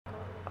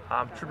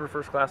I'm Trooper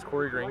First Class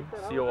Corey Green,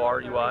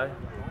 C-O-R-E-Y,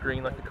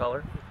 green like the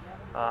color.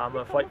 I'm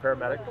a flight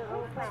paramedic,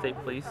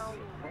 state police.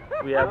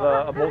 We have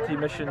a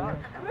multi-mission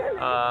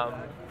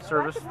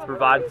service to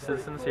provide to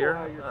citizens here.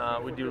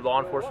 We do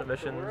law enforcement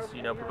missions,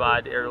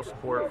 provide aerial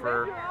support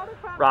for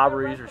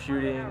robberies or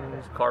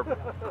shootings, car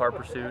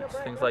pursuits,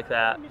 things like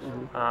that.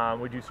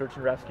 We do search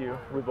and rescue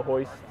with the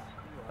hoist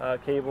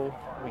cable.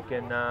 We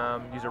can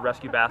use a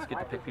rescue basket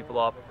to pick people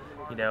up,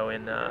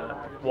 in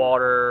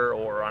water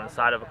or on the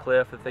side of a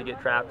cliff if they get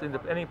trapped. Into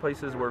any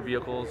places where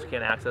vehicles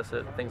can't access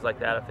it, things like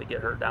that if they get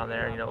hurt down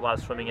there. A lot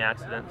of swimming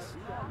accidents,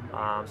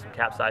 some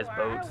capsized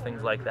boats,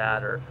 things like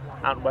that. Or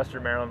out in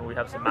western Maryland, we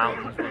have some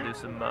mountains. We'll do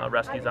some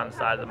rescues on the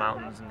side of the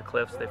mountains and the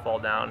cliffs. They fall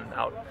down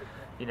out,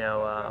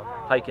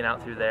 hiking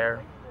out through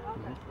there.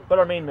 But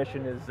our main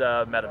mission is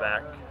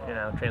medevac,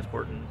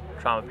 transporting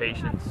trauma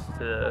patients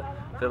to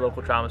the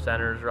local trauma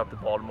centers or up to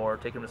Baltimore,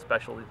 taking them to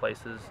specialty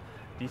places.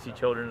 DC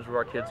Children's, where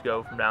our kids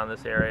go from down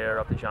this area, or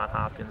up to Johns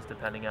Hopkins,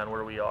 depending on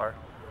where we are.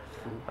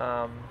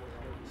 So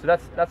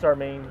that's our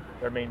main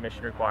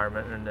mission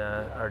requirement, and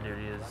our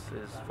duty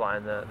is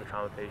flying the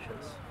trauma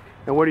patients.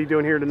 And what are you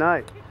doing here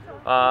tonight?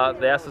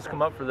 They asked us to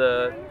come up for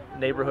the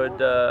neighborhood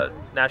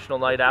national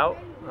night out.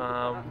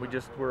 We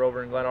just were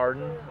over in Glen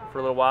Arden for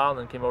a little while, and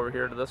then came over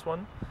here to this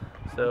one.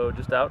 So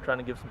just out trying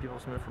to give some people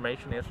some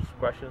information, answer some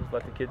questions,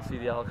 let the kids see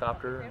the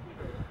helicopter,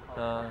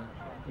 and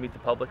meet the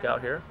public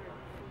out here.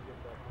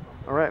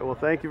 All right, well,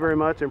 thank you very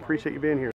much and appreciate you being here.